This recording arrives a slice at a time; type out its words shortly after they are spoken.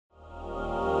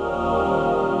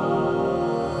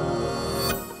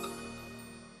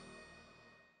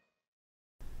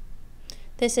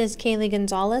This is Kaylee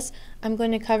Gonzalez. I'm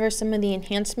going to cover some of the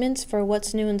enhancements for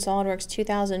what's new in SOLIDWORKS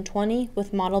 2020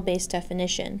 with model-based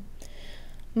definition.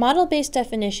 Model-based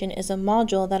definition is a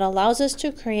module that allows us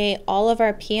to create all of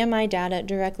our PMI data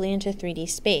directly into 3D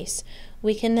space.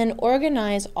 We can then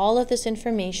organize all of this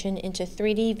information into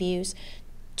 3D views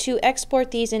to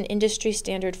export these in industry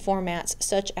standard formats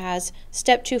such as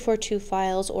Step 242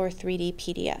 files or 3D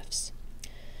PDFs.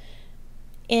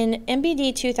 In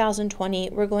MBD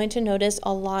 2020, we're going to notice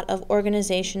a lot of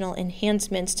organizational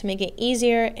enhancements to make it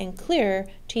easier and clearer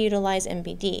to utilize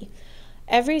MBD.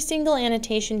 Every single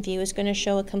annotation view is going to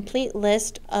show a complete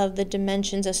list of the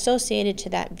dimensions associated to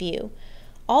that view.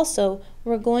 Also,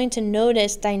 we're going to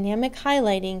notice dynamic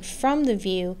highlighting from the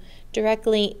view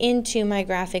directly into my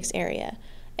graphics area.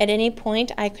 At any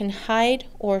point, I can hide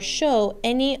or show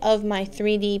any of my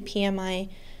 3D PMI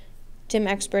Dim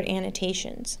Expert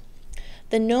annotations.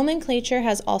 The nomenclature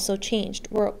has also changed.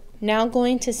 We're now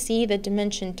going to see the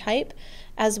dimension type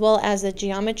as well as the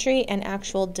geometry and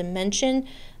actual dimension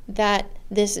that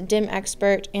this Dim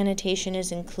Expert annotation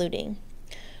is including.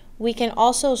 We can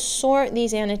also sort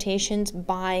these annotations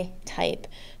by type.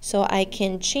 So I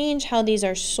can change how these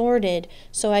are sorted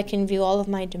so I can view all of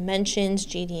my dimensions,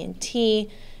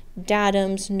 GD&T,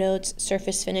 datums, notes,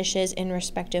 surface finishes in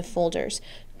respective folders.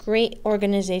 Great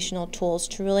organizational tools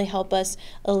to really help us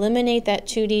eliminate that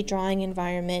 2D drawing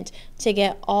environment to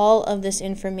get all of this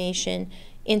information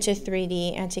into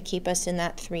 3D and to keep us in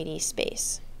that 3D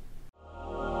space.